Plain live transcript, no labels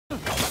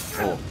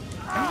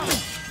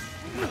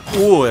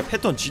오, 야,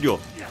 패턴 지려.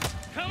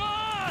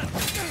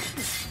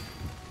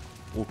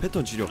 오,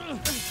 패턴 지려. 오,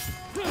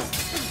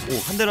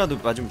 한 대라도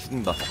맞으면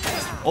죽는다.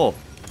 오,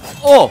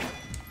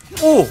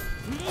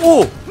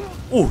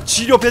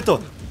 지려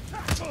패턴.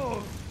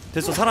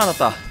 됐어,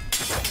 살아났다.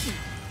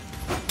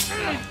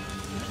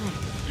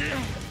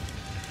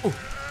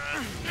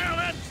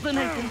 The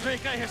Nathan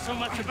Drake I hear so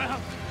much about.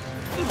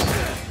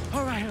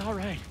 All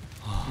right.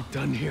 We're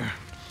done here.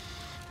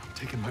 I'm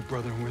taking my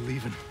brother and we're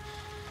leaving.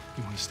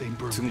 You want to stay in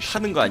Burma? 등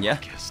타는 거 아니야?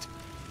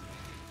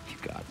 You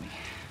got me.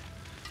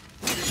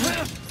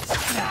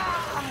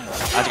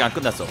 아직 안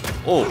끝났어.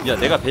 오, 야,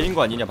 내가 배인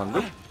거 아니냐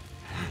방금?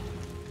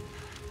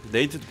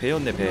 네이트도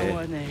배였네, 배. You know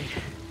what, Nate?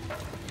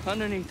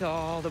 Underneath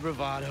all the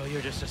bravado,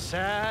 you're just a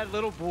sad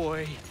little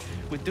boy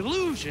with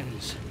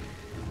delusions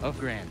of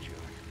grandeur.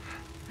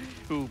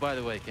 Who, by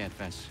the way, can't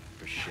fence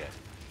for shit.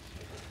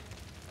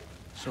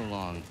 So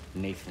long,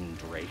 Nathan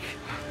Drake.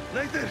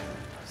 Nathan!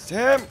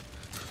 샘!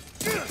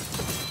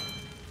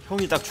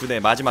 형이 딱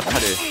주네, 마지막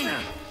칼을.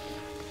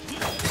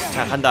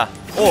 자, 간다.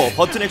 오,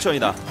 버튼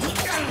액션이다.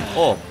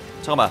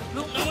 잠깐만.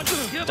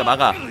 자,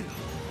 막아.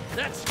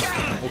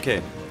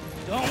 오케이.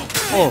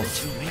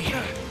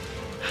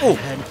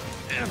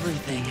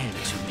 Everything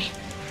handed to me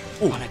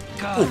on a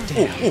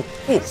goddamn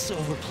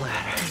silver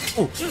platter.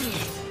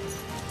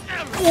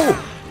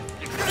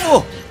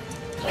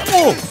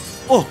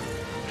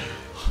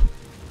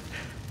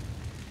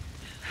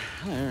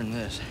 I earned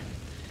this.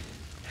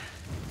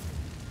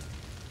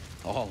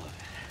 All of it.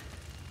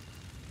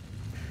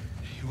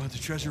 You want the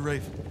treasure,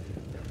 Rafe?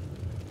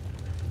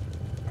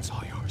 It's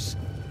all yours.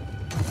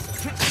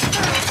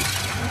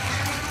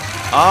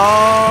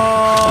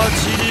 아,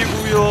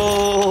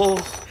 지리구요.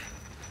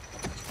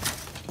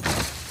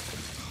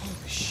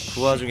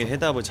 그 와중에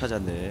해답을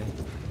찾았네.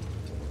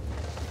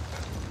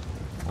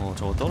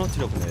 저거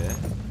떨어뜨려 보네.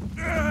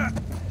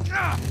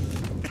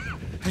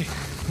 Hey,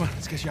 come on,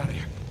 let's get you out of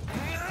here.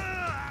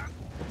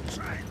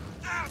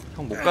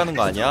 형 못 가는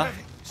거 아니야?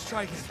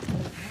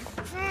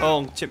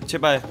 형,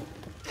 제발.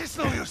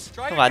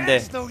 형 안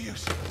돼.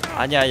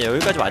 아니야,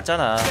 여기까지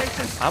왔잖아.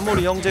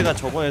 아무리 형제가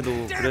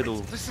저번에도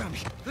그래도. Listen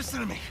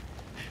to me.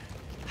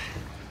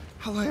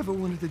 All I ever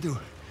wanted to do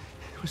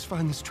was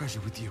find this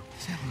treasure with you.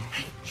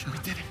 We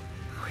did it.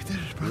 We did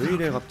it, brother. 왜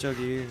이래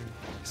갑자기?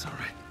 It's all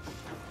right.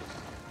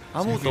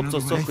 아무것도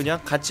없었어.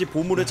 그냥 같이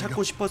보물을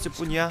찾고 싶었을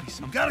뿐이야.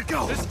 Gotta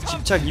go.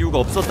 집착 이유가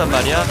없었단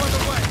말이야.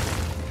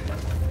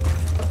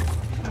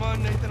 Come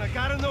on, Nathan. I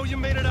gotta know you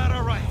made it out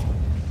all right.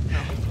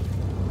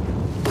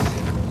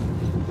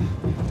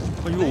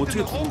 이거 어떻게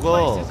두고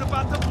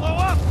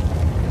가?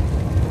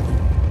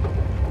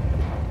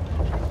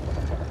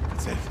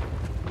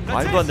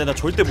 말도 안 돼. 나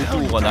절대 못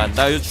두고 가.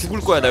 나 여기 죽을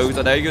거야. 나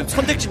여기서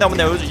선택지 남은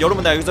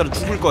여러분, 나 여기서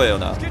죽을 거예요.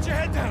 나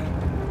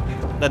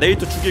내일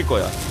또 죽일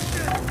거야.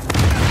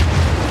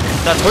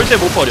 나 절대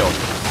못 버려.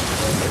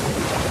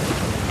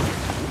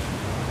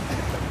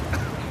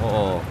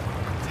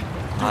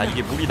 아,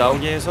 이게 물이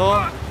나오게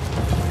해서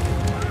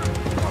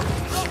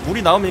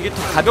물이 나오면 이게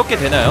더 가볍게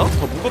되나요?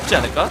 더 무겁지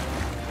않을까?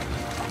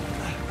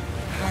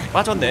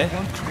 빠졌네.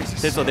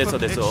 됐어.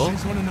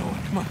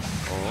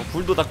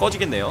 불도 다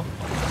꺼지겠네요.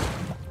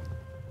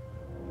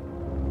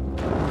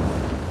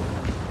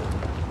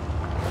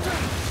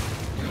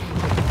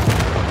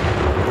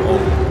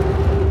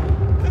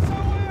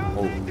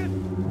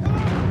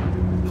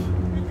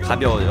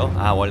 가벼워져.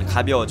 아, 원래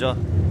가벼워져.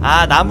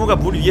 아, 나무가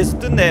물 위에서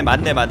뜯네.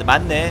 맞네. 맞네.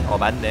 맞네.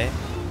 맞네.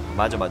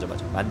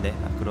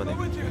 아, 그러네.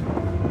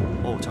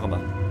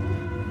 잠깐만.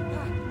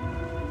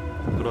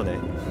 그러네.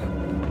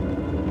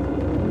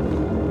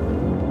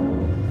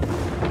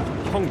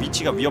 형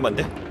위치가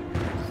위험한데?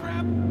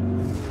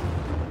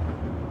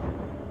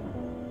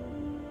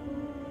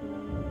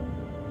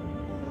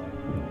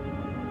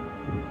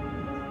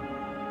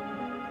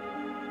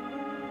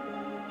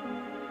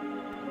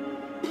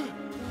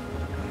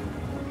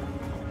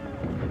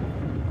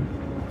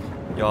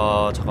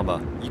 야,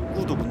 잠깐만.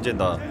 입구도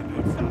문제다.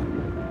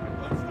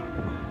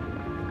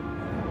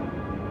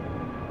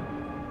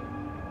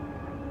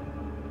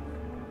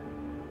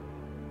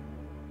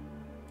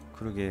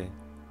 그러게.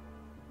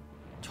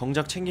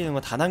 정작 챙기는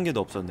건 단 한 개도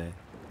없었네.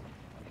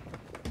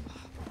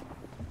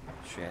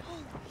 쉣.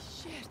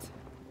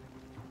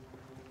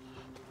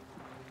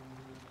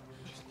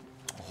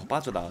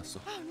 빠져나왔어.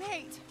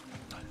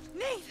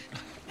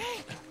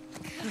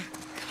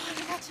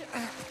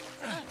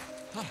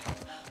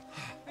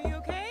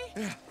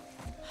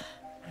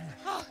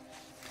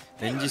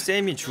 왠지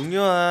쌤이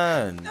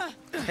중요한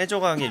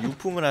해적왕의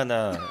유품을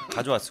하나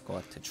가져왔을 것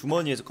같아.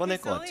 주머니에서 꺼낼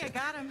것 같아.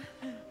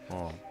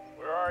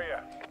 Where are you?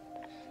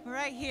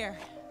 Right here.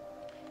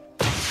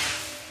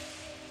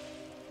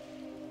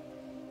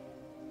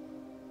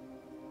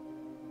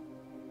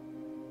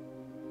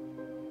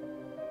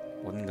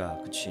 뭔가,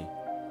 그치?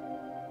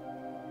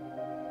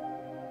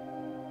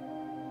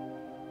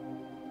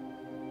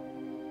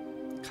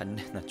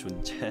 간레나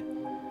존재?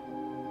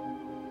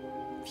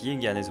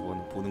 비행기 안에서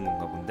보는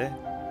건가 본데?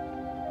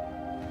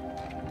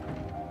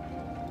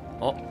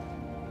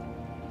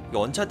 이거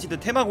언차티드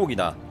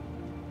테마곡이다.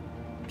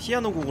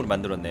 피아노 곡으로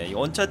만들었네. 이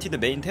언차티드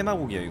메인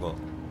테마곡이에요 이거.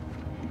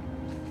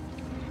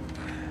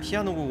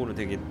 피아노 곡으로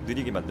되게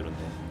느리게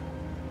만들었네.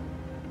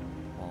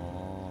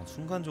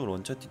 순간적으로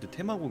언차티드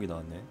테마곡이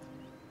나왔네.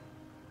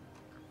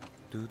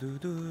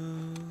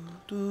 두두두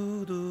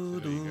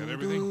두두두두두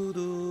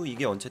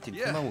이게 언차티드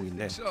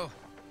테마곡인데. So,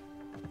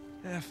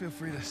 yeah, feel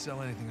free to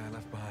sell anything I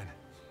left behind.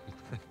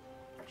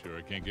 Sure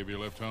I can't give you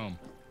a lift home.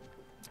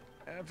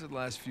 After the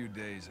last few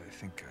days, I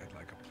think I'd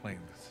like a plane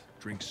with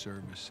drink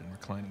service and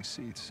reclining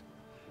seats.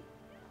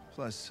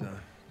 Plus,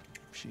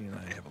 she and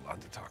I have a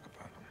lot to talk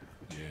about.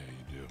 Yeah,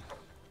 you do.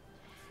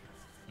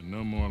 And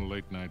no more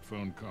late-night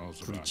phone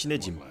calls about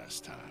친해짐. one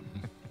last time.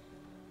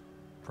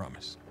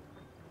 Promise.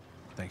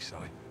 Thanks,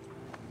 Sully.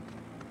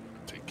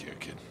 Take care,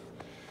 kid.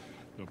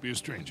 Don't be a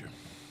stranger.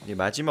 이게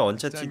마지막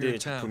언차티드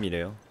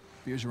작품이래요.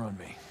 Beers are on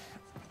me.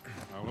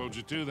 I'll hold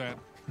you to that.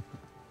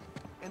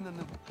 And then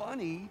the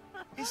bunny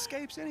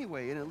escapes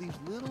anyway, and it leaves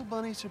little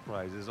bunny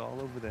surprises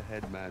all over the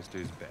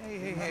headmaster's bed.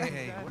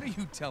 Hey, what are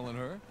you telling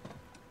her?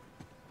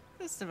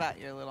 Just about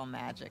your little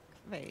magic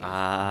phase.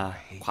 아,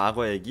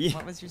 과거 얘기?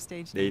 What was your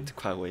stage name? 네이트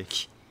과거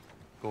얘기.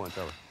 Go on,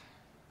 tell her.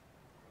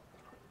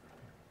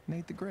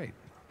 Nate the Great.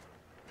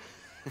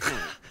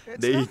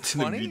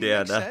 네이트는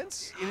위대하다.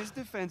 In his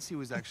defense, he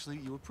was actually,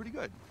 you were pretty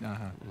good.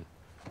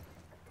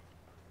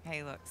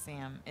 Hey, look,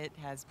 Sam. It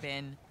has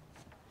been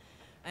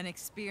an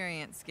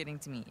experience getting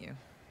to meet you.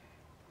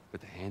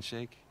 But the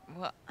handshake,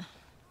 Well,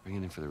 bring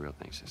it in for the real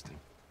thing, sister.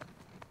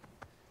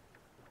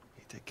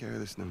 You take care of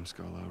this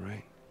numbskull, all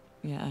right?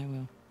 yeah, I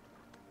will.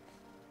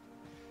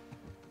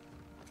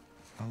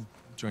 I'll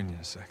join you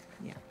in a sec.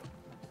 Yeah.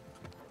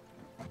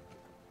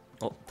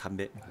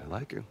 담배. I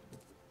like her.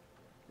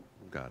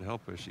 God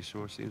help her, she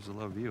sure seems to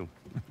love you.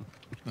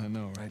 I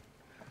know, right?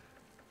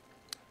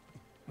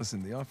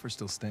 Listen, the offer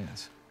still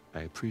stands.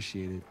 I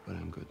appreciate it, but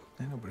I'm good.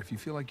 I know, but if you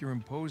feel like you're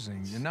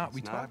imposing, you're not.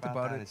 We It's not talked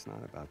about that, it. It's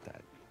not about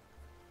that.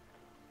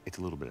 It's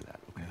a little bit of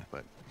that, okay? Yeah.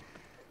 But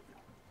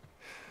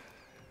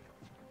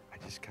I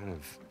just kind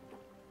of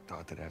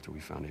thought that after we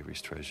found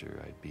Avery's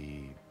treasure, I'd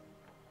be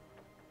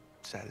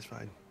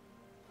satisfied.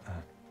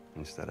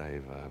 Instead,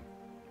 I've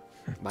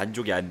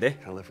만족이 안 돼?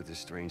 kind of left with this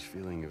strange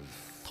feeling of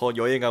더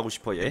여행하고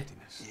싶어 얘.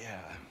 emptiness.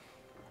 Yeah.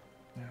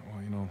 Yeah,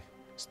 well, you know,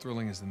 as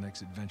thrilling as the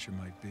next adventure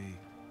might be,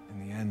 in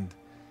the end,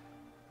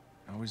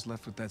 I always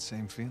left with that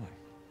same feeling.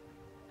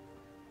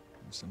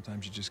 And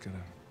sometimes you just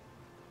gotta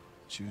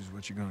choose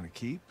what you're going to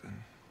keep and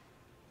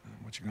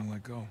what you're gonna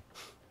let go.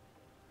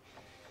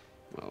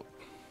 Well,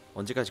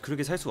 언제까지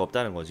그렇게 살 수가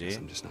없다는 거지.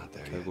 I'm just not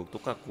there yet. 결국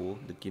똑같고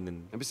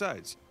느끼는. And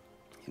besides,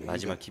 you know,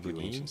 you 마지막 got a few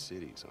기분이. ancient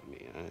cities on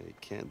me. I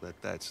can't let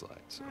that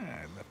slide. So.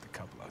 I left a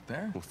couple out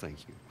there. Well,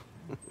 thank you.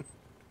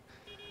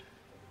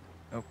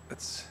 Oh,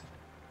 that's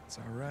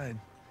our ride.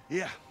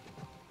 Yeah.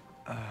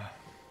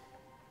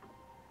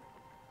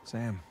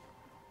 Sam,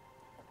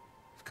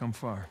 you've come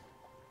far.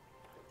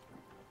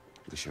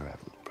 We sure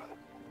have, little brother.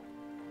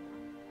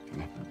 Come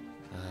here.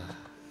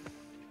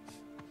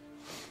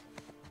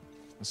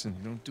 Listen,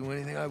 you don't do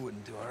anything I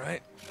wouldn't do, all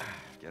right?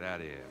 Get out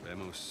of here,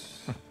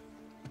 vamos.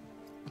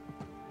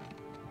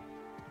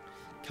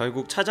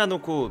 결국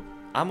찾아놓고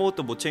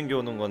아무것도 못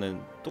챙겨오는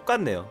거는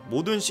똑같네요.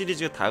 모든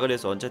시리즈가 다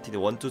그래서 언차티드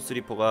 1, 2, 3,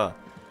 4가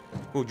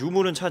그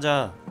유물은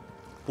찾아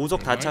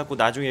보석 다 찾고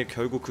나중에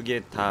결국 그게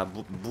다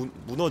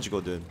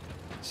무너지거든.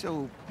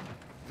 So,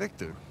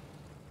 Victor,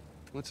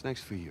 what's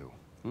next for you?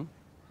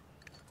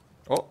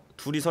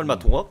 둘이 설마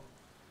동업?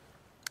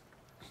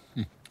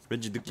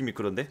 왠지 느낌이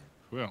그런데?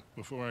 Well,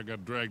 before I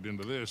got dragged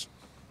into this,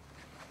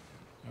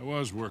 I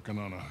was working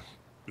on a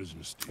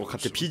business deal.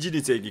 갑자기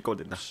비즈니스 얘기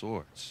꺼낸다.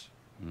 Sorts.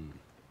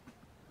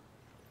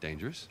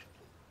 Dangerous?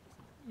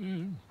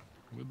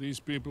 With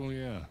these people,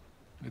 yeah,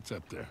 it's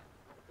up there.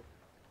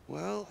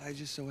 Well, I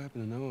just so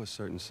happen to know a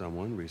certain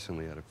someone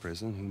recently out of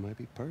prison who might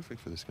be perfect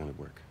for this kind of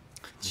work.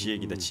 지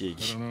얘기다 지 I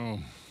얘기. don't know.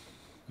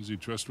 Is he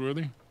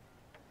trustworthy?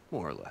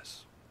 More or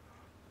less.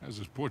 How's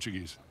his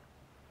Portuguese?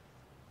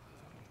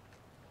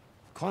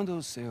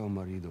 Quando seu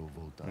marido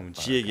voltar para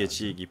지 얘기야 casa?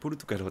 지 얘기.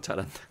 포르투갈어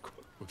잘한다고.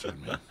 What's that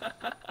mean?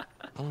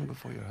 How long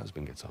before your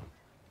husband gets home?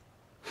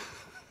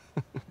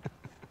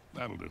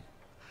 That'll do.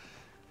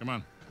 Come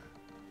on.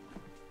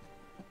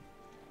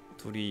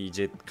 둘이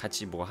이제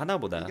같이 뭐 하나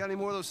보다. You got any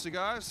more of those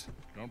cigars?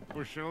 Don't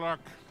push your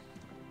luck.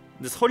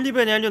 근데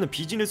설리반이 하려는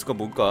비즈니스가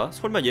뭘까?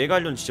 설마 얘가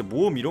하려는 진짜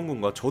모험 이런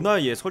건가? 저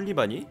나이에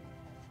설리반이?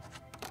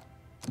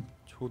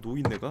 저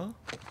노인네가?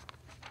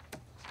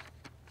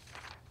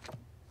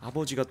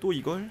 아버지가 또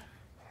이걸?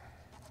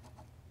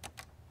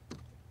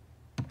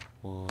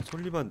 와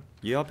설리반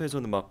얘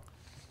앞에서는 막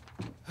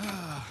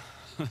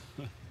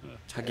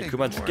자기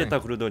그만 죽겠다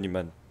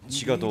그러더니만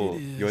지가 더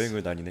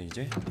여행을 다니네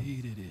이제?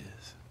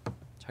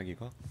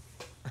 자기가?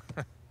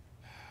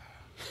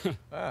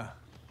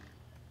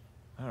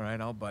 All right,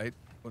 I'll bite.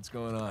 What's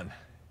going on?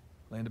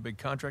 Land a big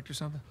contract or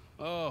something?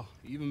 Oh,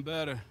 even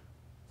better.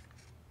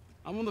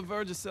 I'm on the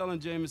verge of selling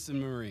Jameson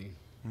Marine.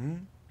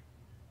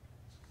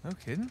 No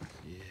kidding.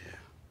 Yeah.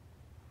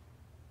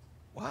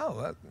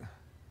 Wow,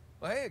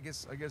 Well, hey,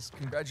 I guess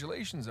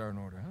congratulations are in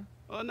order, huh?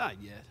 Well, not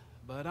yet,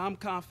 but I'm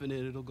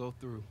confident it'll go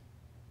through.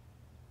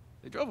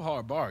 They drove a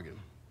hard bargain,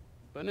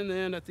 but in the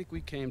end, I think we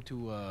came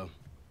to a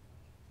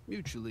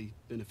mutually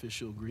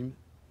beneficial agreement.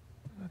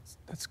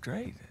 That's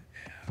great.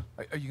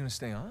 Are you gonna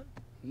stay on?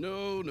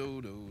 No.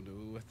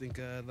 I think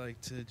I'd like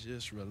to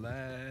just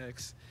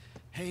relax,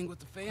 hang with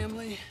the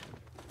family,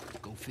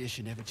 go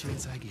fishing every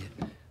chance I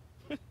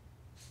get.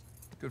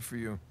 Good for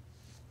you.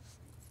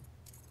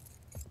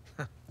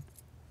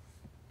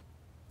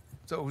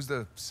 So who's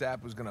the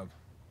sap who's gonna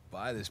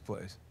buy this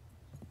place?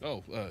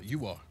 Oh,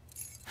 you are.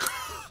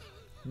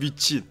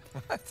 미친.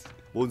 What?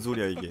 뭔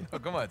소리야 이게? Oh,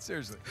 come on,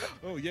 seriously.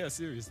 Oh, yeah,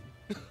 seriously.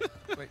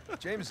 Wait,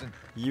 Jameson.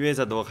 이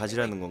회사 너가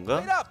가지라는 건가?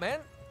 Wait up,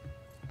 man.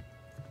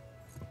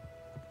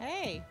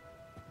 Hey.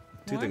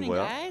 어떻게 된 Morning,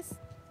 거야? guys.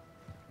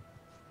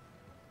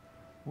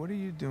 What are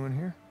you doing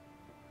here?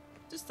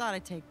 Just thought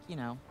I'd take,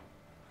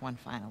 one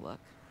final look.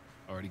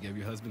 Already gave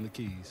your husband the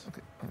keys.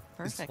 Okay.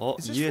 Perfect. 어,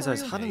 Is this 이 회사에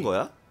for real? 사는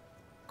거야?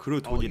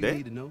 그리고 All 돈이 you 돼?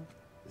 need to know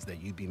is that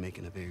you'd be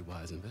making a very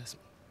wise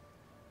investment.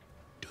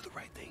 Do the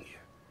right thing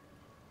here.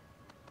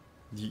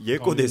 얘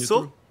거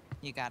냈어?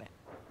 You got it.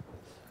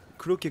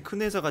 그렇게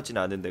큰 회사 같진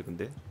않은데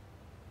근데.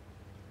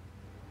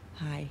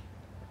 Hi.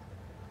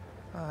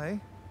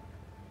 Hi.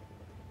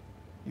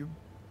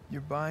 You're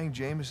buying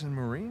Jameson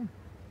Marine?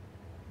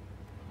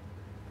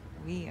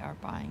 We are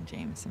buying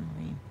Jameson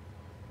Marine.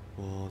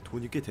 와,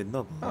 돈이 꽤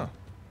됐나 봐. Huh.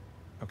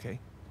 Okay.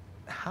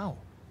 How?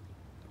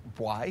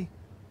 Why?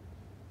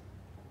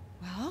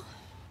 Well,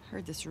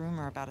 heard this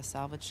rumor about a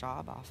salvage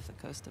job off the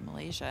coast of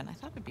Malaysia, and I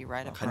thought it'd be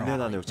right up our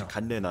간내나네 alley. 역시 Hey,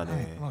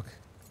 간내나네. look,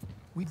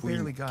 we 부인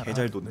barely got 개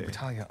잘 out of 뒀네.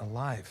 Natalia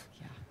alive.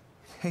 Yeah.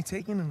 Hey,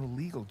 taking an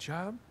illegal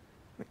job?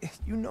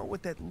 You know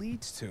what that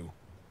leads to.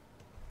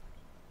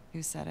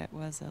 Who said it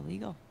was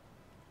illegal?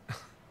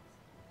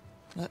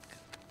 Look.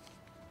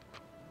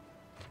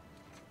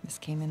 This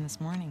came in this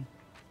morning.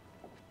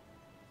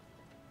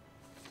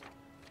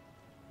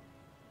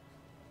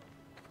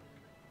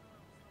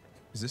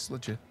 Is this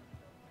legit?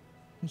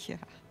 Yeah.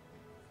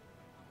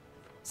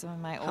 Some of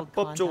my old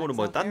합법적으로 contacts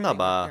뭐 out there, 땄나 they work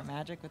봐. their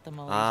magic with the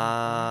Malaysian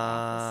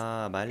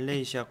foreign 아,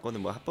 말레이시아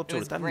거는 뭐 office. It 합법적으로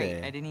was great.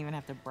 I 땄네. didn't even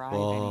have to bribe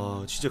와,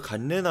 anyone. 진짜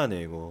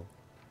간내나네 이거.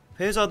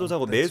 회사도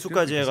사고 That's good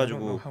매수까지 because I don't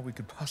know 해가지고 how we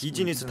could possibly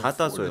비즈니스 even 다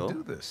afford to 땄어요.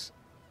 do this.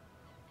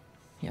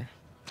 Here.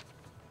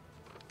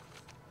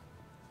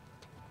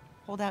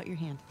 Hold out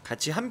your hand.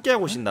 같이 함께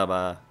하고 싶나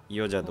봐. 이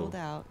여자도 Hold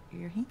out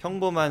your hand.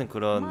 평범한 Come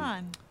그런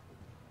on.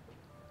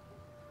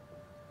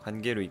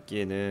 관계로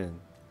있기에는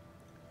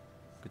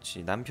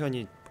그치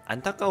남편이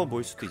안타까워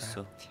보일 수도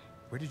있어.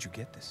 Where did you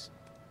get this?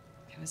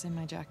 It was in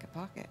my jacket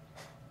pocket.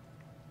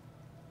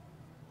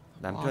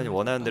 남편이 와,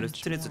 원하는 대로 bunch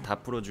스트레스 more. 다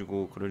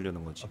풀어주고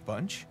그러려는 거지. A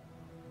bunch?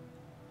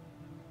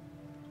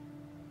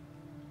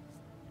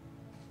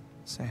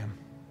 Sam.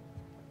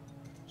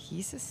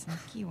 He's a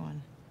sneaky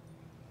one.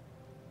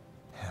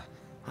 Yeah.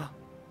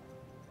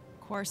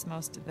 Of course,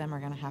 most of them are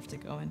gonna have to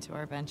go into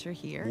our venture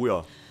here,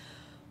 뭐야?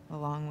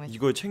 along with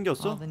이걸 all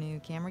챙겼어? the new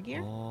camera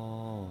gear.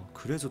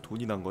 그래서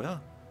돈이 난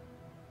거야?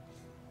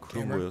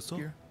 그런 Camera 거였어?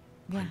 gear?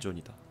 Yeah.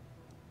 반전이다.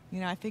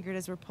 I figured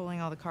as we're pulling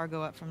all the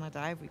cargo up from the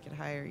dive, we could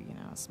hire,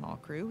 a small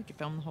crew. We could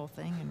film the whole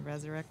thing and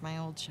resurrect my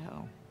old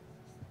show.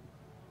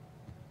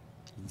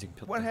 인생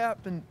폈다. What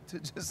happened to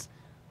just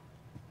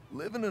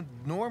living a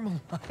normal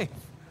life?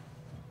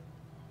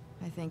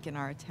 I think in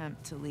our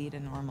attempt to lead a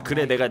normal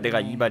그래 life, 내가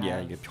we 이 may 말이야.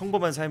 have- 이게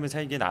평범한 삶을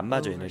살기엔 안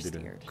맞아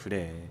얘네들은. oversteered.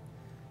 그래.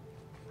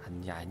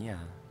 아니야.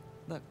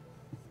 Look,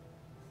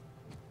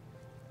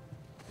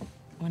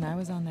 when I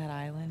was on that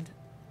island,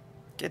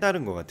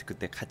 깨달은 것 같아.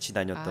 그때 같이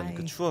다녔던 I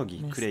그 추억이.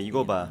 missed 그래 the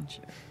이거 봐.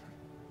 adventure.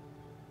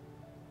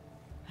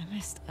 I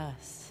missed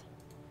us.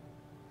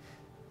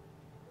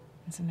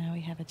 And so now we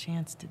have a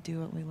chance to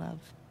do what we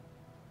love.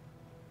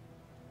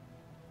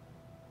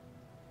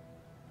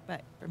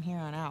 But from here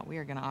on out, we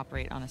are going to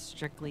operate on a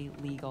strictly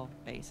legal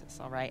basis,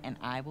 all right? And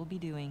I will be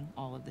doing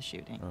all of the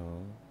shooting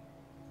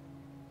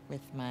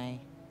with my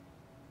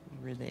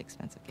really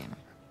expensive camera.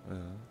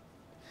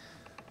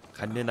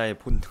 간내나의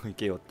본능을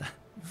깨웠다.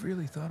 You've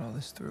really thought all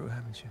this through,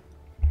 haven't you?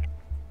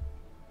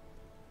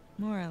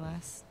 More or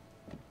less.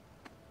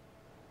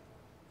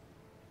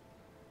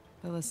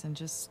 But listen,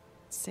 just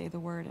say the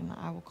word and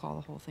I will call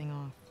the whole thing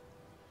off.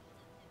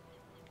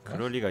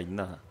 그럴 리가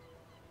있나?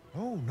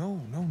 Oh, no.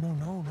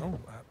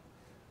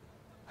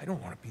 I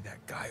don't want to be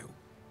that guy who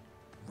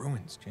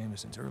ruins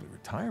Jameson's early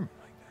retirement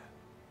like that.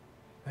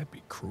 That'd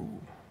be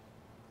cruel.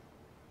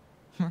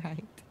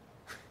 Right.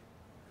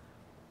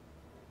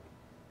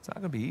 It's not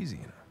gonna be easy,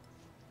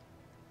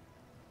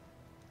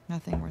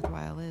 Nothing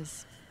worthwhile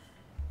is.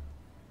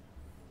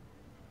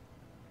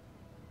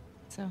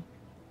 So,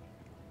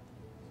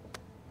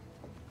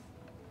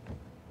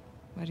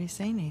 what do you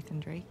say, Nathan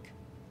Drake?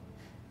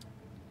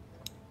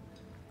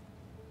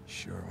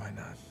 Sure, why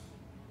not?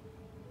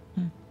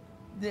 Hmm.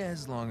 Yeah,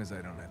 as long as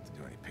I don't have to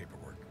do any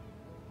paperwork.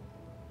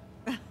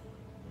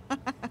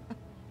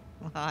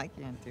 Well, I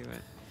can't do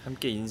it.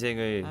 함께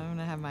인생을 I'm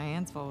gonna have my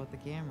hands full with the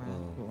camera.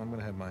 Well, I'm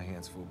gonna have my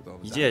hands full with all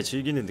the 이제야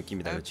즐기는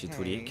느낌이다. 그렇지. 오케이.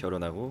 둘이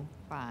결혼하고.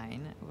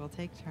 Fine, we'll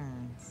take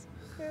turns.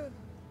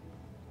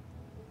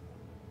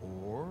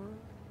 Or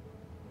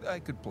I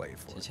could play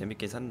for 진짜 it.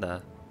 재밌게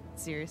산다.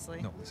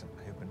 Seriously? No, listen,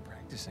 I have been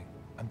practicing.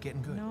 I'm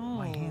getting good. No.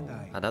 My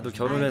hand-eye. 아 나도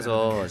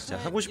결혼해서 진짜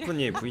하고 싶은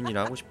일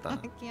부인이랑 하고 싶다.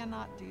 I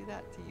cannot do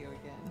that to you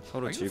again.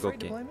 서로 Are you afraid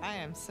즐겁게. to play me? I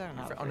am so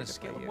not On afraid a to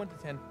scale play of you. 1 to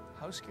 10,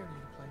 how scared are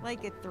you to play me?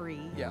 Like a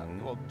 3. Yeah,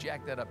 well,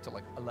 jack that up to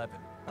like 11,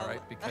 all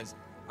right? Oh. Because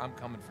I'm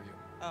coming for you.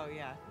 Oh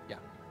yeah. Yeah.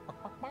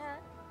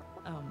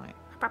 Oh my.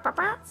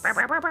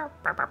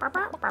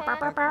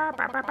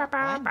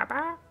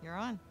 You're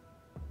on.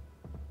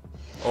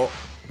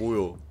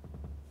 뭐요?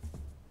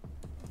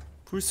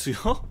 풀스요?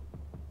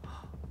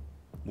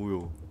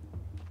 뭐요?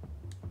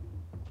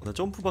 나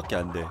점프밖에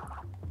안 돼.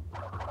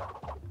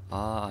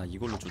 아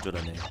이걸로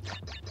조절하네.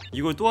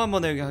 이걸 또 한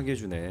번 하게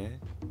해주네.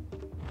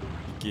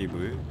 이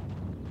게임을.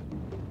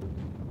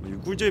 이거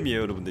꿀잼이에요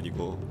여러분들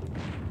이거.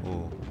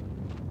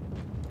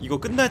 이거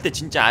끝날 때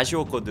진짜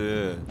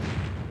아쉬웠거든.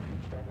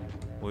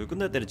 이거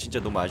끝날 때는 진짜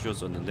너무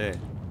아쉬웠었는데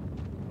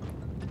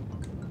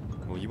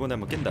이번에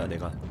한번 깬다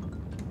내가.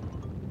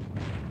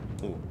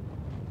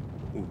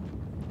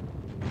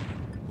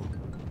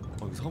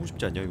 이거 하고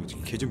싶지 않냐? 이거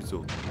개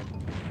재밌어.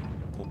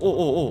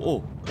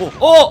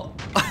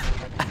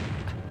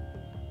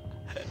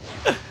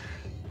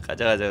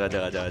 가자.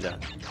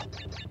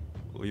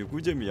 이거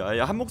꿀잼이야.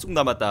 야, 한 목숨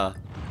남았다.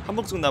 한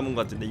목숨 남은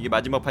것 같은데 이게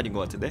마지막 판인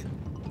것 같은데.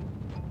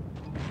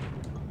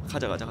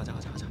 가자.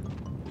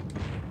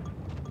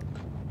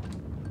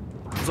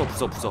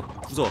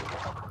 부숴.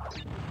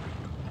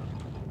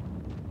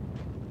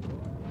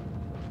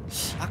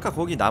 아까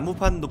거기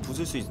나무판도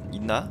부술 수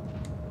있나?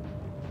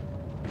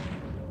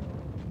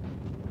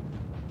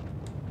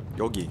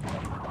 여기.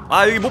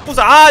 여기 못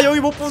부숴. 여기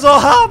못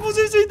부숴.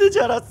 부술 수 있는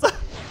줄 알았어.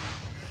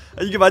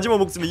 이게 마지막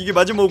목숨이야. 이게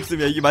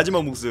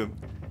마지막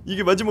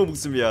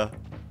목숨이야.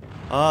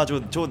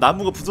 저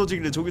나무가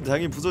부서지길래 저기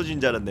당연히 부서지는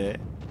줄 알았네.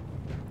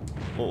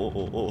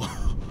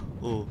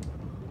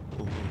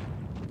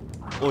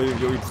 여기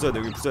부숴야 돼.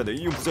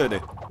 이거 부숴야 돼.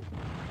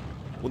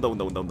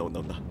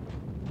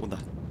 온다.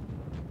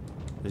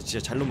 진짜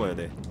잘 넘어야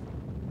돼.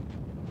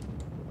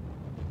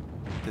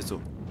 됐어.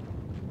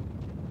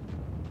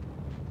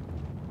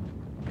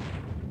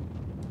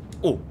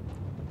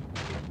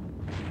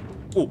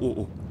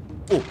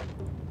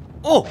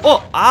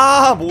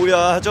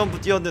 뭐야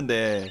점프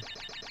뛰었는데.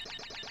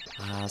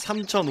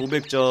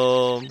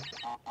 3500점.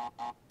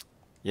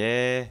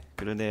 예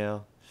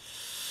그러네요.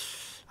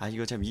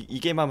 이거 참 이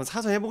게임 한번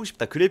사서 해보고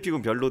싶다.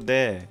 그래픽은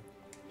별론데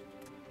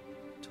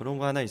저런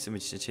거 하나 있으면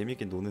진짜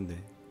재밌게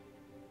노는데.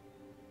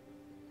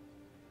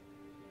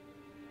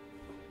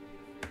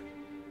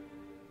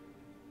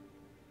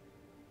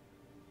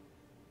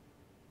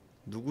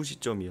 누구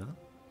시점이야?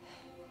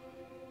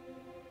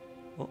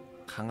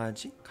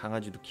 강아지?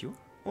 강아지도 키워?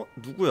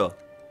 누구야?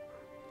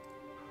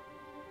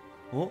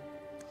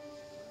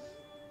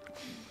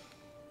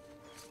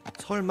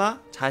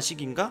 설마?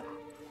 자식인가?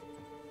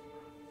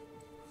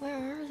 Where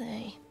are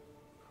they?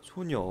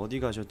 소녀 어디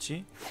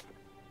가셨지?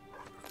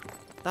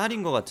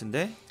 딸인 것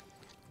같은데?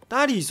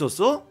 딸이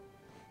있었어?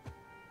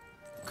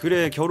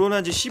 그래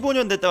결혼한 지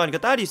 15년 됐다고 하니까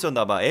딸이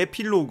있었나봐.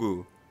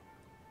 에필로그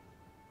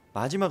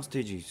마지막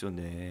스테이지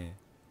있었네.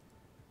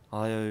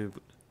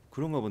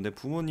 그런가 본데.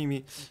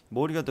 부모님이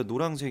머리가 다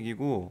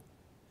노란색이고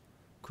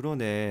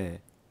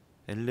그러네.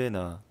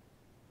 엘레나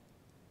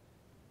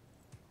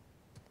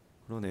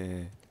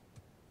그러네.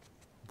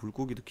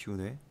 물고기도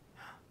키우네.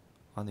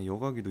 안에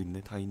여과기도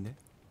있네. 다 있네.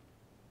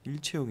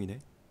 일체형이네.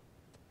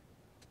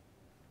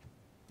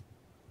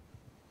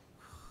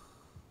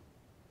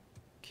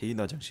 개인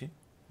화장실?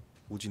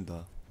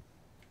 오진다.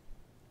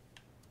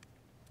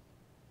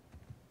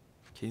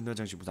 개인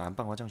화장실 무슨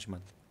안방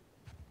화장실만.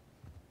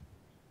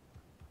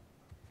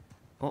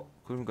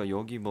 그러니까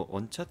여기 뭐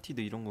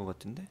언차티드 이런 거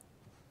같은데?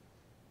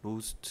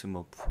 로스트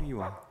뭐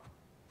프리와.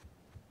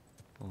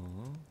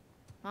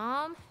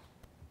 Mom?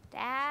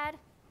 Dad?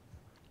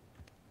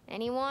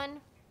 Anyone?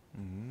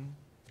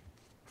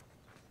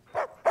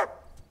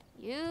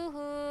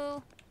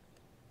 Yoo-hoo.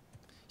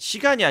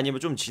 시간이 아니면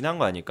좀 지난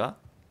거 아닐까?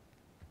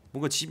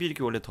 뭔가 집이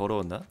이렇게 원래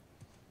더러웠나?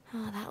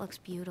 Oh, that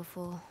looks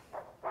beautiful.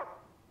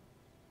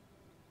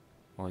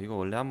 이거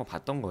원래 한번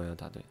봤던 거예요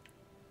다들.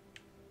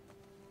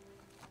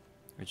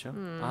 그렇죠?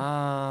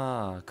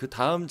 그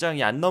다음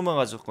장이 안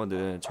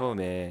넘어갔었거든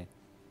처음에.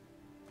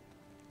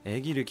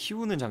 애기를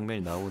키우는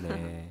장면이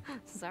나오네.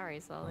 Sorry,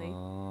 Sully.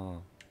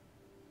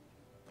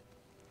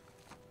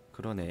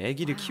 그러네.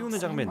 애기를 Wow, 키우는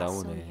Sam 장면이 was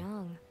so 나오네.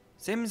 young.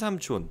 샘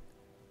삼촌.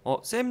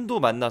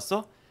 샘도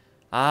만났어?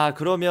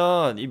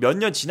 그러면 이 몇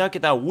년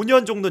지났겠다.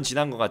 5년 정도는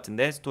지난 것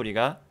같은데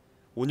스토리가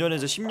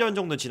 5년에서 10년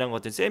정도 지난 것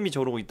같은. 샘이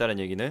저러고 있다는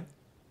얘기는.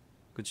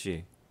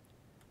 그치?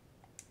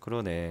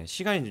 그러네.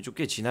 시간이 좀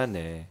꽤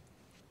지났네.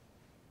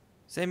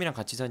 샘이랑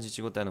같이 사진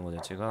찍었다는 거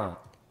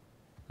자체가.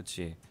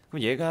 그치?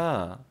 그럼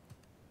얘가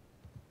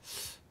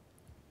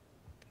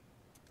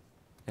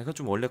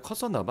좀 원래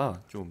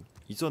컸었나봐. 좀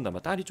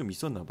있었나봐. 딸이 좀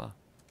있었나봐.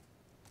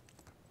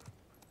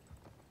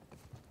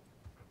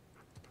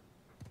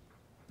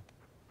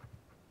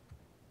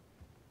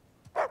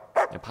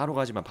 바로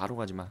가지마 바로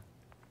가지마. I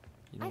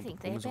이런 거 think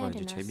they 보면서 가야지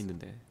abandoned us.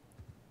 재밌는데.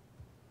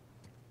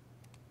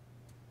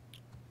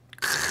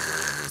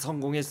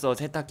 성공했어.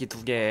 세탁기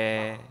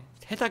 2개.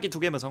 세탁기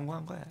 2개면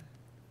성공한 거야.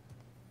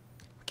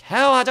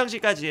 개화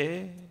화장실까지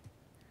해.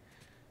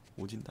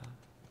 오진다.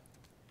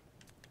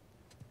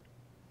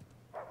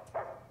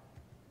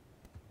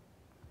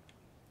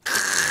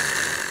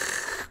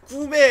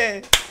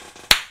 꿈의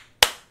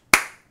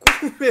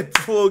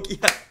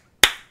부엌이야.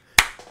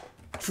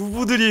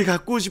 주부들이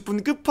갖고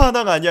싶은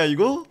끝판왕 아니야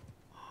이거?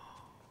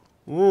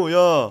 오,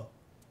 야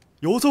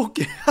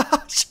 6개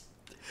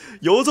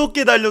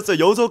 6개 달렸어.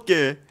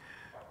 6개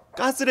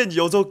가스레인지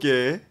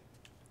 6개.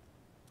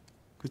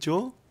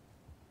 그쵸?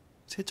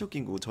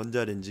 세척기고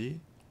전자레인지.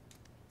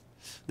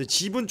 근데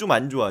집은 좀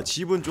안 좋아.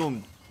 집은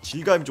좀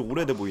질감이 좀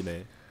오래돼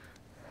보이네.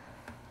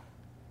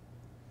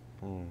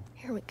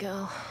 Here we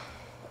go.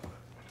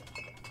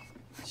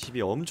 집이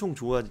엄청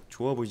좋아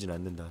보이진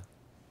않는다.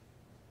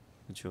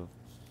 그쵸?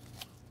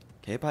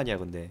 개판이야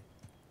근데.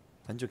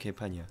 완전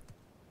개판이야.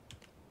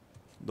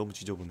 너무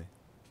지저분해.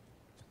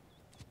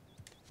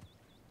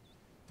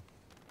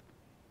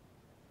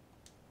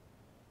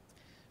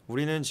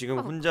 우리는 지금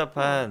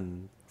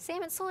혼자판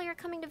Sam and Sully are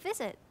coming to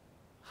visit.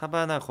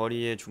 하바나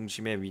거리의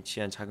중심에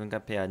위치한 작은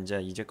카페에 앉아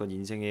이제껏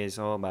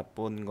인생에서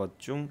맛본 것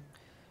중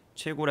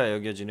최고라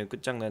여겨지는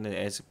끝장나는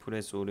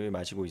에스프레소를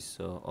마시고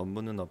있어.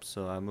 업무는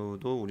없어.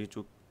 아무도 우리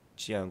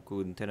쫓지 않고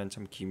은퇴란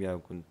참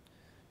기묘하군.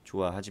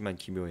 좋아. 하지만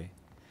기묘해.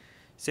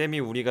 샘이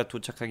우리가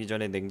도착하기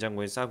전에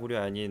냉장고에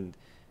싸구려 아닌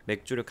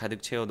맥주를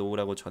가득 채워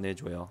놓으라고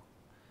전해줘요.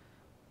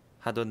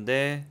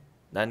 하던데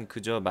난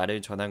그저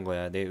말을 전한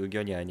거야. 내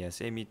의견이 아니야.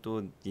 샘이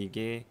또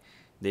이게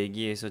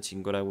내기에서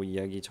진 거라고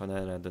이야기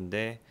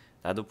전하던데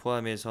나도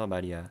포함해서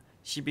말이야.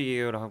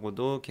 12개월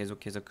하고도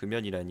계속해서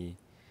금연이라니.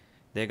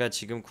 내가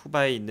지금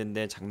쿠바에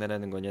있는데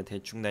장난하는 거냐.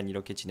 대충 난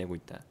이렇게 지내고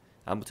있다.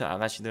 아무튼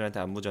아가씨들한테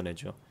안부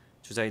전해줘.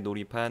 주사위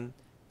놀이판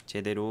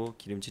제대로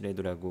기름칠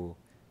해두라고.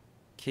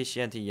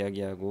 캐시한테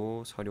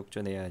이야기하고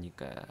서력전 해야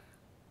하니까.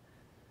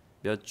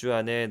 몇 주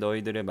안에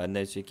너희들을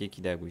만날 수 있게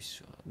기대하고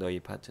있어. 너희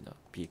파트너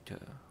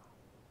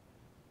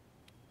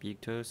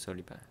빅터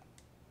설리반.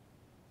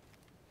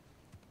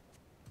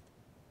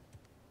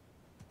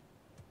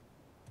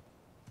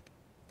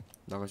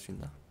 나갈 수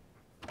있나?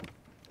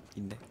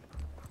 있네.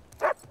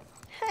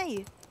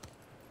 Hey,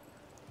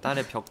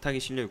 딸의 벽타기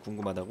실력이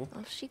궁금하다고?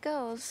 off she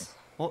goes.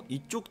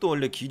 이쪽도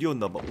원래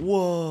길이었나봐.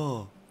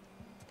 우와.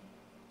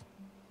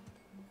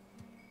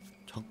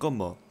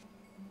 잠깐만.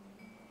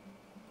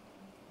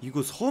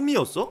 이거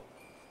섬이었어?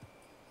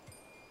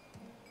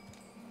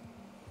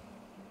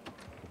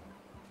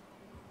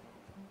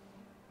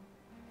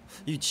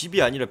 이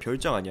집이 아니라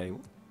별장 아니야 이거?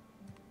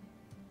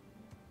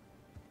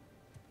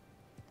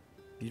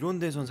 이런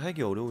데선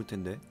살기 어려울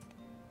텐데.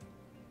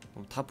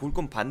 다 볼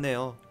건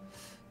봤네요.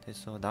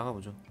 됐어.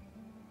 나가보죠.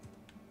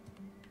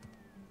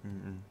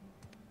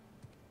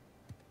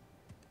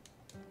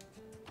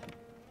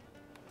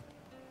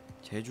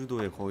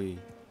 제주도에 거의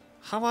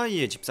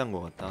하와이에 집 산 것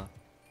같다.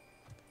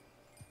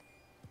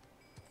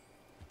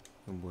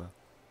 이건 뭐야?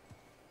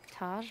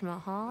 Taj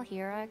Mahal,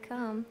 here I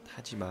come.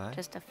 타지말.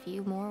 Just a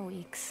few more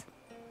weeks.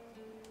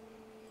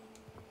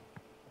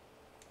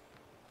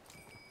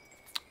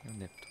 이건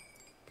냅둬.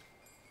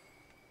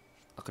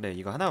 아 그래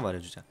이거 하나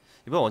말해주자.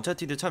 이번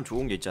언차티드 참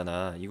좋은 게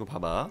있잖아. 이거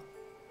봐봐.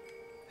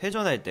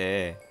 회전할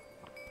때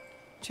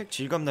책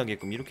질감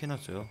나게끔 이렇게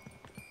해놨어요.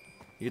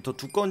 이게 더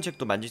두꺼운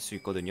책도 만질 수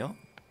있거든요.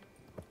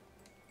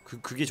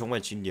 그게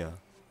정말 진리야.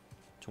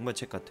 정말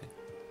책 같아.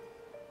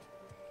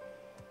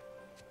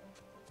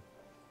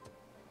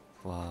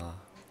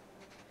 와.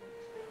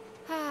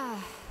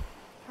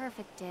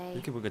 Perfect day.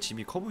 이렇게 보니까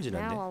집이 커 보진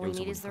않네. Now all we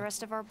여기서 need is the 보니까.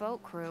 rest of our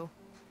boat crew.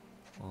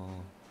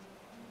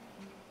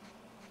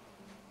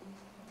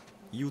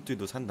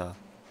 이웃들도 산다.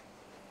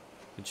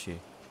 그치.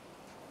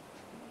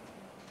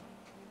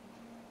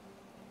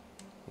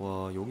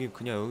 와 여기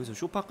그냥 여기서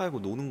소파 깔고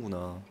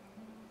노는구나.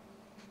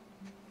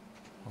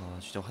 와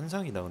진짜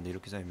환상이다. 근데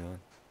이렇게 살면.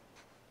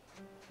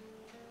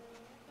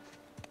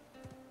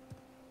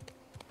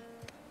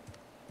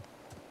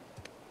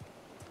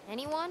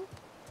 Anyone?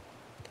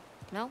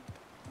 No?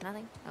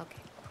 Nothing?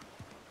 Okay.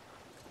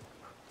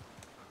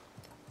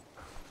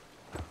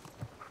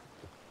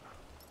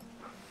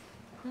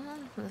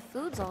 The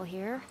food's all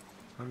here.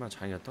 설마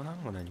자기가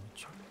떠나는 건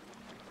아니겠죠?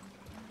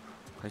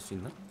 갈 수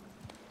있나?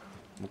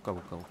 못 가.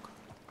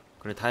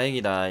 그래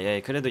다행이다.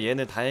 예, 그래도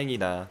얘는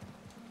다행이다.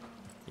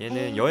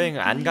 얘는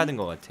여행을 안 가는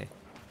것 같아.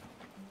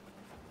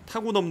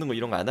 타고 넘는 거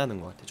이런 거 안 하는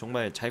것 같아.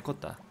 정말 잘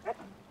컸다.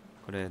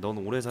 그래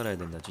너는 오래 살아야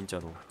된다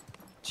진짜로.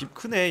 집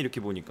크네 이렇게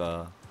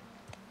보니까.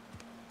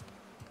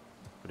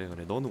 그래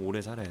너는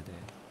오래 살아야 돼.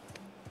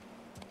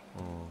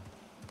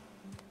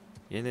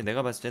 얘는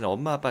내가 봤을 때는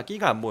엄마 아빠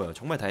끼가 안 보여.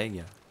 정말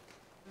다행이야.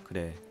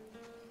 그래.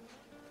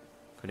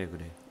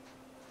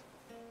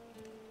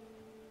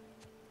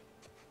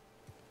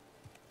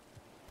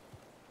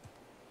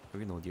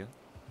 여긴 어디야?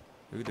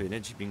 여기도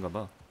얘네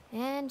집인가봐.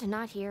 And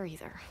not here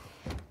either.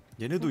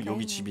 얘네도 Okay,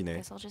 여기 well, 집이네.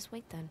 Guess I'll just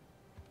wait then.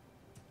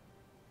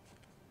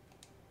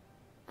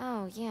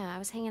 yeah, I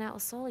was hanging out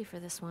with Sully for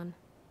this one.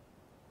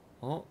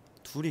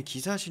 둘이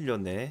기사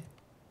실렸네.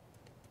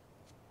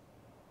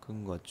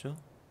 그런 거 같죠?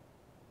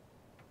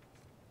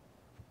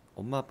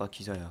 엄마 아빠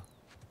기사야.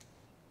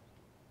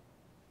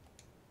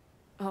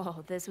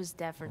 Oh, this was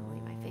definitely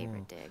my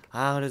favorite dig.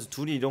 아, 그래서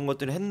둘이 이런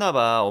것들을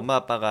했나봐. 엄마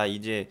아빠가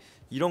이제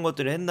이런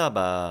것들을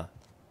했나봐.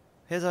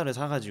 회사를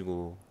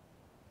사가지고.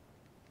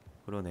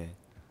 그러네.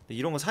 근데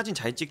이런 거 사진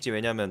잘 찍지.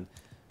 왜냐면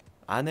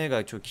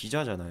아내가 저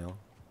기자잖아요.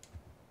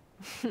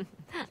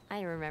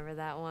 I remember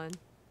that one.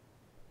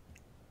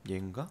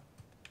 얘인가?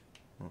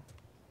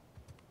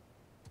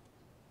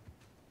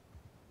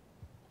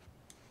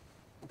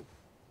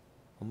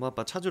 엄마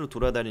아빠 찾으러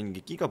돌아다니는 게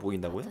끼가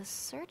보인다고요? The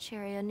search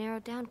area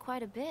narrowed down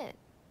quite a bit.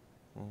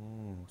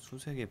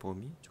 수색의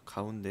범위? 저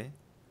가운데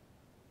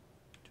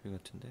저기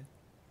같은데.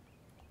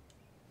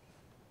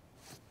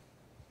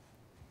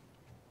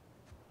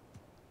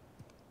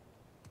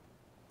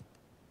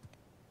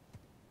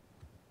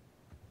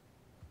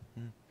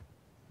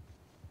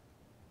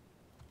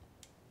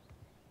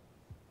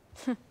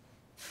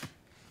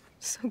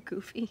 So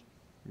goofy.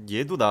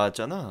 얘도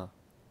나왔잖아.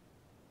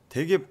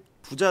 되게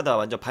부자다.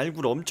 완전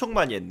발굴 엄청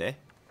많이 했네.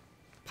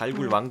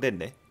 발굴 왕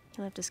됐네. He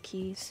left his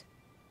keys.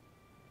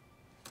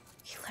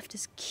 He left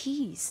his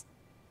keys.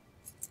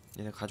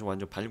 얘네 가족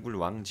완전 발굴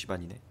왕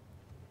집안이네.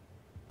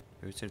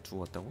 열쇠를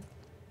두고 갔다고?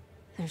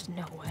 There's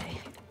no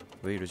way.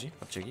 왜 이러지?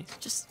 갑자기?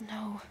 Just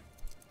no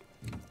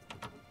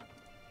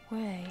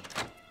way.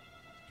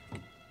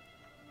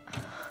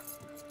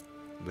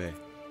 왜?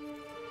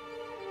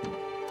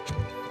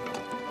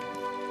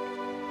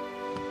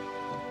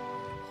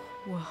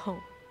 Whoa.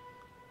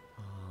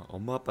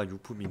 엄마 아빠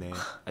유품이네.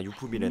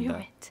 유품이란다.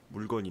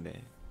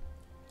 물건이네.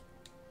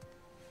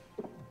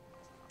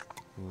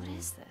 What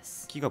is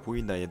this? 끼가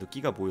보인다. 얘도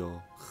끼가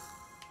보여.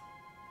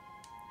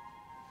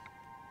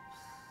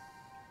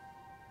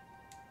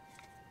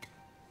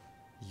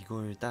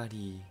 이걸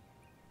딸이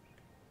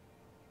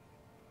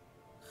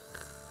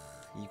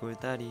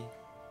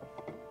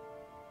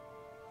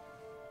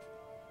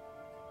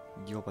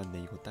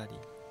이어봤네. 이거 딸이.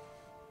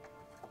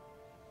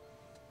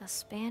 A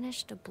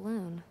Spanish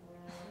doubloon.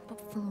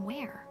 But from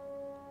where?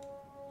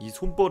 이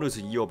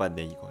손버릇을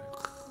이어봤네. 이걸.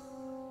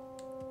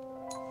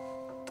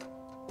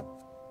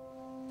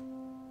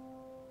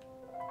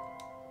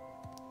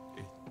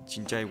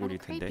 진짜 해골일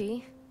텐데.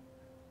 Creepy.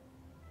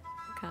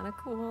 Kinda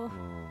cool.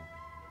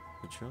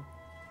 그렇죠?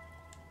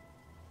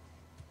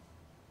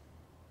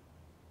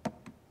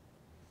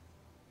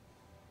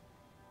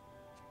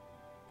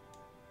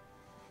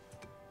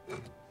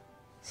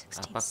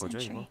 아빠 거죠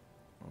이거?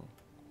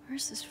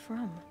 Where's this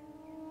from?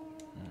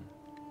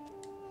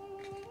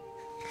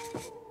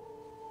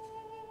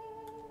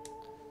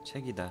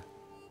 책이다.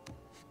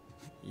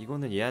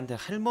 이거는 얘한테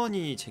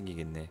할머니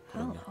책이겠네.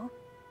 그러면.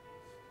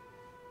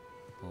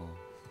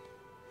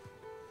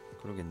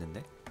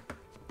 그러겠는데?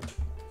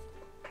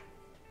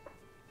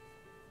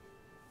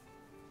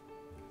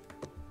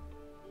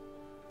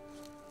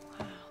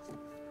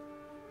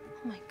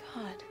 Oh my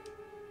god.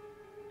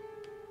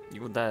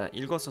 이거 나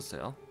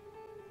읽었었어요.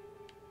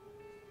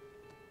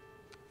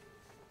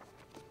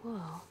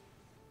 Whoa.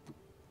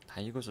 다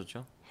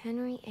읽었었죠?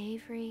 Henry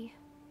Avery.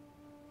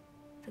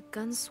 The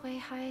Gunsway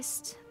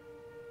heist.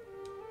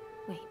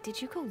 Wait,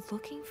 did you go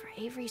looking for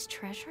Avery's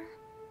treasure?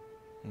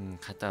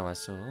 갔다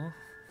왔어.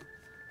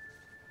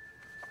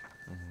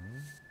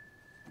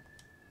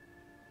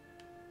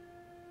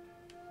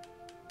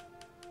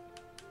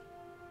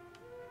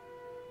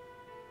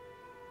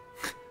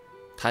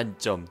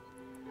 단점.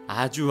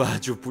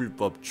 아주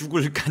불법.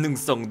 죽을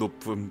가능성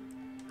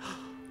높음.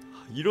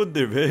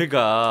 이런데 왜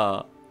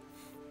가?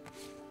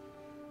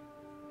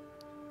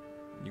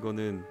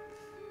 이거는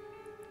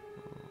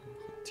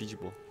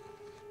뒤집어.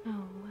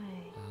 No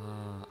way.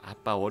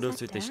 아빠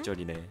어렸을 때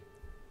시절이네.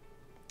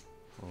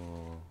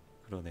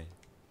 그러네.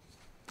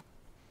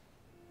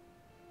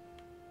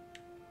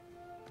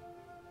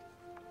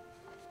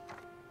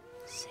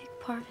 Sic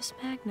parvis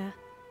magna.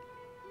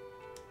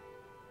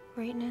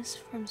 Greatness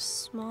from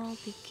small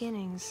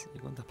beginnings.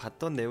 이건 다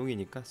봤던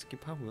내용이니까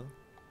스킵하고요.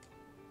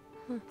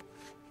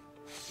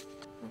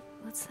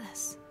 What's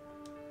this?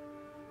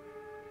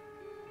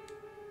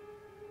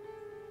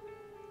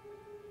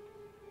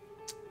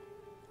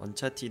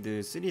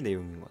 언차티드 3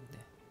 내용인 것 같네.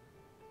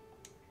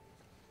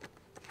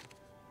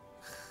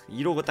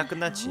 이러고 딱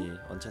끝났지.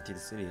 언차티드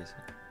 3에서.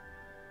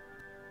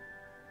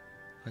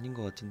 아닌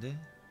것 같은데.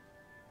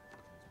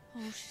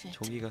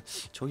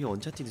 저기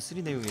언차티드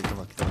 3 내용이었던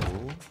것 같기도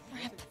하고.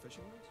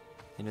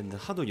 얘는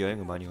하도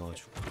여행을 많이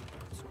가가지고.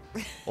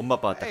 엄마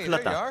아빠 왔다. 큰일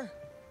났다.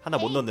 하나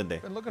못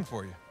넣었는데.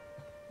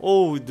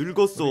 오우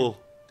늙었어.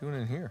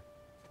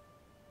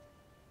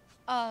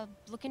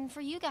 Looking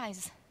for you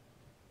guys.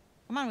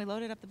 Come on, we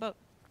loaded up the boat.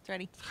 It's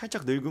ready.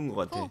 살짝 늙은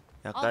것 같아.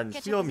 약간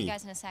수염이.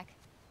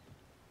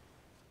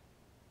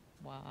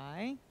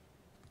 Why?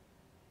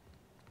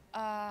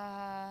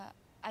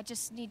 I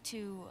just need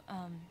to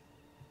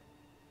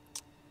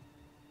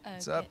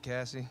What's up,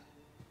 Cassie?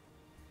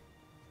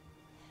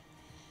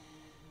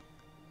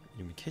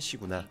 이름이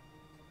캐시구나.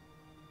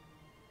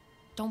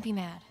 Don't be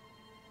mad.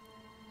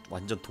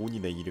 완전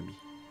돈이네 이름이.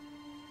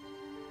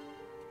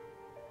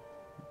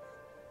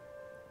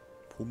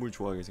 보물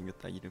좋아하게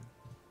생겼다 이름.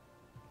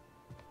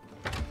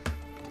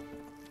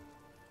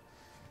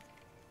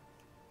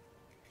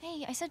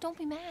 Hey, I said don't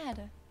be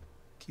mad.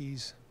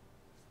 Keys.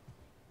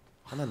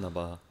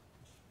 화났나봐.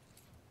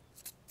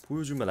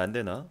 보여주면 안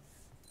되나?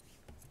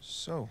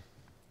 So,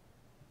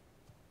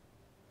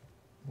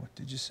 what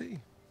did you see?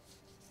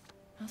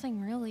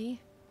 Nothing really.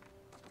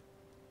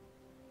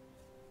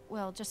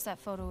 Well, just that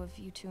photo of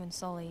you two and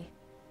Sully.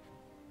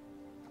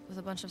 With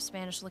a bunch of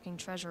Spanish-looking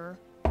treasure.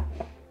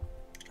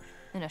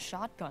 And a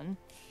shotgun.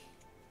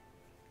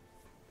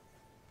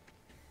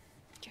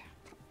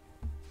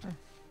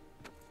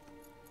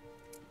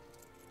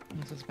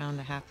 This was bound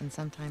to happen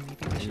sometime.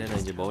 Maybe we should 엘레나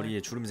just 이제 tell her.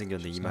 머리에 주름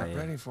생겼네 She's not 이마에.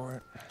 ready for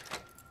it.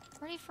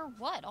 Ready for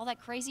what? All that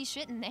crazy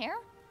shit in there?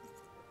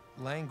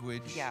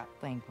 Language. Yeah,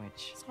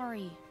 language.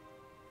 Sorry.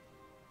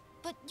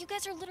 But you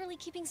guys are literally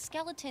keeping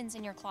skeletons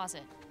in your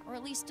closet. Or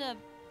at least a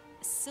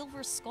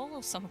silver skull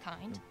of some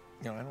kind.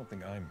 You know, I don't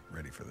think I'm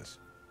ready for this.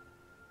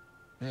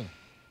 Really?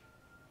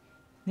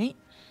 Nate,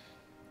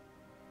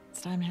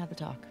 it's time to have the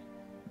talk.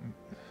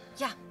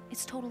 Yeah,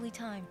 it's totally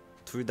time.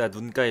 둘 다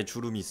눈가에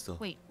주름이 있어.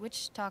 Wait,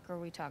 which talk are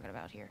we talking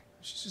about here?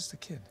 She's just a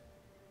kid.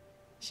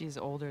 She's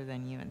older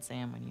than you and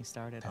Sam when you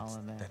started all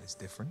of that. That is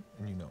different,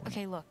 and you know it.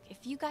 Okay, look,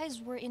 if you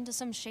guys were into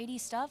some shady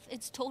stuff,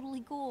 it's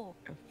totally cool.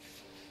 But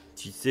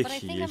I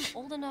think I'm 뒷새끼.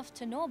 old enough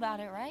to know about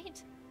it,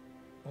 right?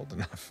 Old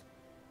enough.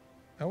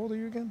 How old are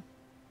you again?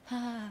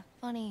 Haha,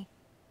 funny.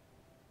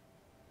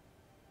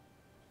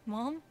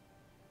 Mom?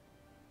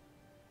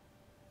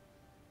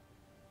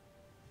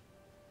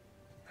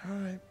 All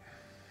right.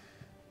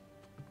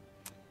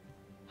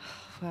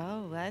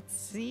 Well, let's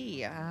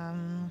see.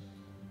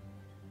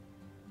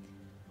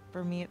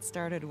 For me, it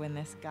started when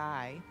this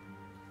guy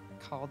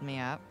called me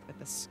up with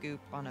a scoop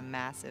on a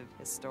massive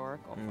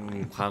historical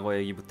find. 과거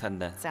얘기부터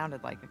한다.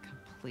 Sounded like a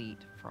complete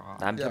fraud.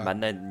 남편 Yeah.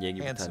 만난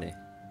얘기부터 Handsome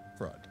하네.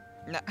 fraud.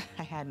 No,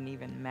 I hadn't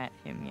even met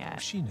him Oh, yet.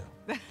 she knew.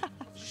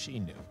 She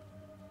knew.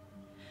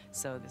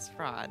 So this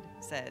fraud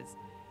says,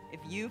 if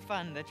you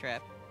fund the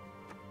trip,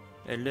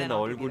 엘레나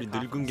얼굴이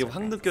늙은 게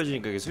확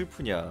느껴지니까 이게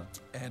슬프냐.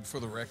 And for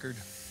the record,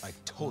 I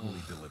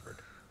totally delivered.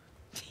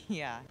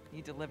 yeah,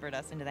 you delivered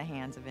us into the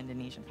hands of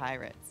Indonesian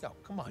pirates. No,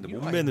 come on. 근데 You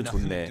had 몸매는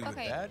nothing 좋네. to do with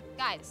Okay, that.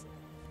 guys,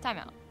 time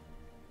out.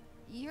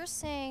 You're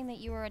saying that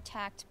you were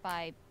attacked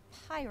by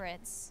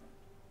pirates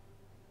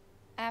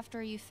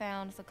after you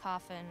found the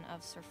coffin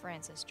of Sir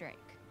Francis Drake.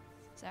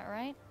 Is that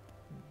right?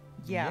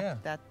 Yeah,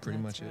 pretty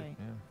that's much right. it.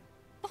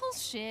 Yeah.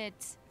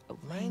 Bullshit.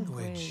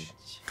 Language.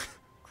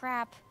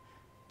 Crap.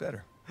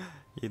 Better.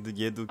 얘도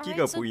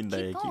끼가 Alright, so 보인다.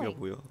 얘 keep 끼가 going.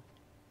 보여.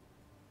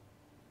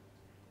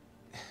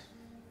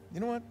 You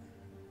know what?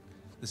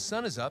 The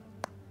sun is up.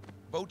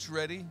 Boat's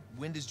ready.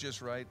 Wind is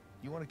just right.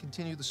 You want to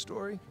continue the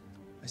story?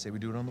 I say we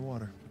do it on the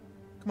water.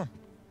 Come on.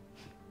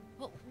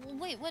 Well,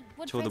 wait, what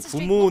저도 Francis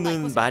Drake look like?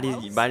 부모는 Was it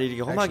gross? 말이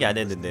이렇게 험하게 안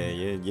Actually,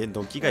 했는데 얘는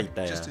더 끼가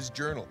있다 야. Just his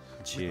journal.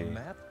 그치. With a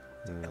map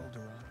to 응. El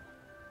Dorado.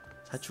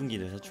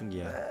 사춘기다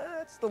사춘기야.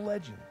 That's the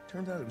legend.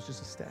 Turns out it was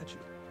just a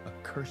statue. A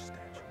cursed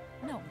statue.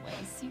 No way,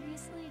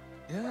 seriously?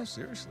 Yeah,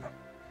 seriously.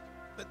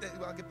 But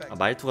I'll get back 아, to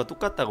말투가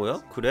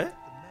똑같다고요? 그래?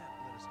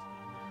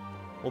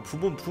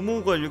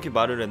 부모가 이렇게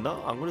말을 했나?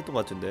 안 그랬던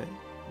것 같은데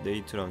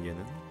네이트랑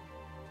얘는.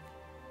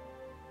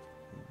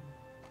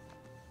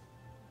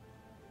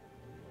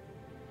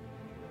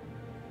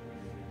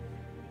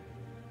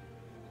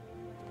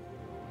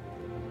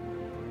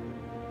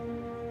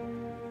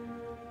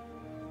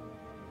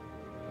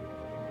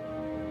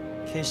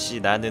 캐시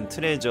나는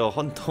트레저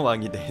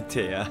헌터왕이 될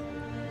테야.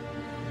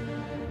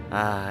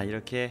 아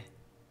이렇게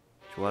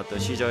좋았던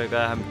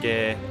시절과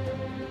함께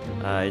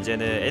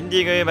이제는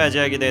엔딩을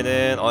맞이하게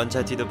되는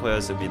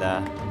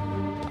언차티드4였습니다.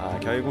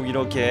 결국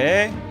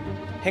이렇게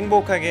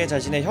행복하게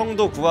자신의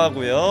형도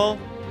구하고요.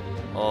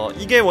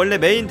 이게 원래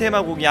메인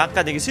테마곡이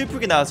아까 되게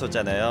슬프게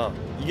나왔었잖아요.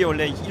 이게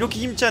원래 이렇게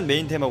힘찬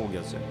메인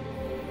테마곡이었어요.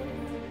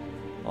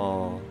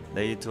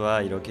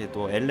 네이트와 이렇게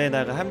또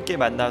엘레나가 함께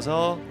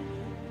만나서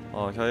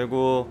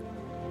결국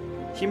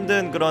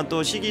힘든 그런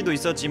또 시기도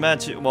있었지만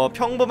뭐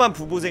평범한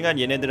부부생활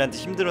얘네들한테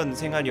힘든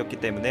생활이었기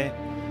때문에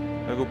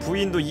결국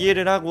부인도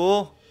이해를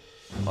하고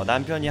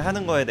남편이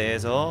하는 거에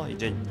대해서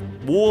이제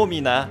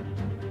모험이나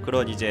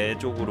그런 이제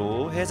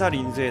쪽으로 회사를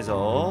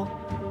인수해서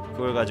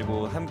그걸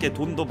가지고 함께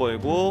돈도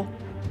벌고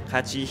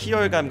같이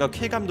희열감과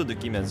쾌감도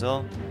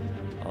느끼면서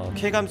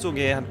쾌감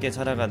속에 함께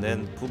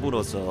살아가는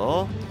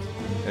부부로서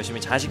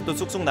열심히 자식도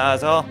쑥쑥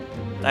낳아서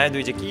딸도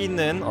이제 끼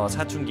있는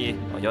사춘기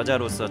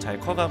여자로서 잘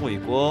커가고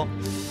있고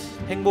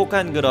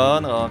행복한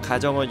그런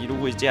가정을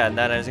이루고 있지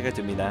않나라는 생각이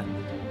듭니다.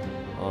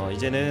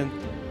 이제는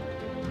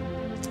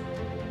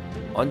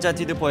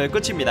언차티드4의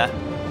끝입니다.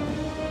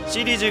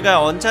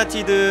 시리즈가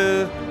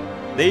언차티드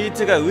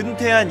네이트가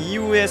은퇴한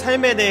이후의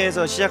삶에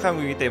대해서 시작한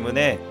거기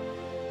때문에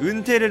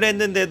은퇴를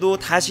했는데도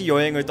다시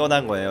여행을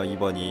떠난 거예요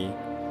이번이.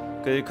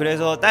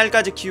 그래서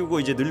딸까지 키우고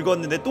이제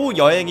늙었는데 또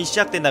여행이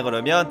시작된다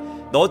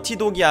그러면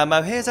너티독이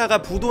아마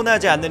회사가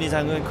부도나지 않는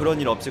이상은 그런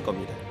일 없을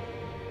겁니다.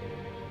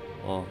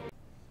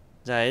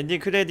 자, 엔딩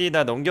크레딧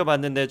나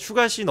넘겨봤는데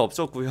추가씬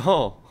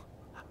없었고요.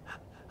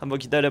 한번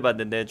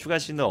기다려봤는데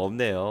추가씬은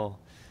없네요.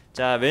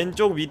 자,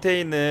 왼쪽 밑에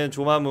있는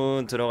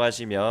조마문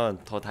들어가시면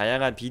더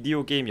다양한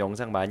비디오 게임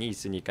영상 많이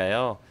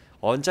있으니까요.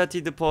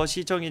 언차티드4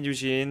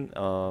 시청해주신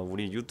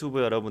우리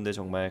유튜브 여러분들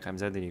정말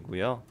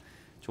감사드리고요.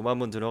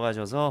 조마문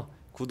들어가셔서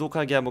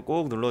구독하기 한번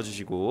꼭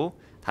눌러주시고,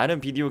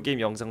 다른 비디오 게임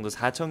영상도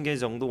 4,000개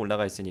정도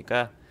올라가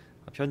있으니까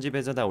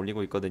편집해서 다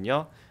올리고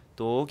있거든요.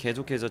 또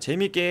계속해서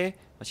재밌게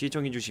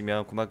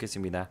시청해주시면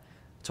고맙겠습니다.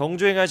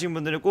 정주행하신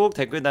분들은 꼭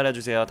댓글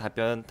달아주세요.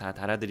 답변 다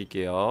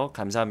달아드릴게요.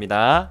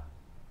 감사합니다.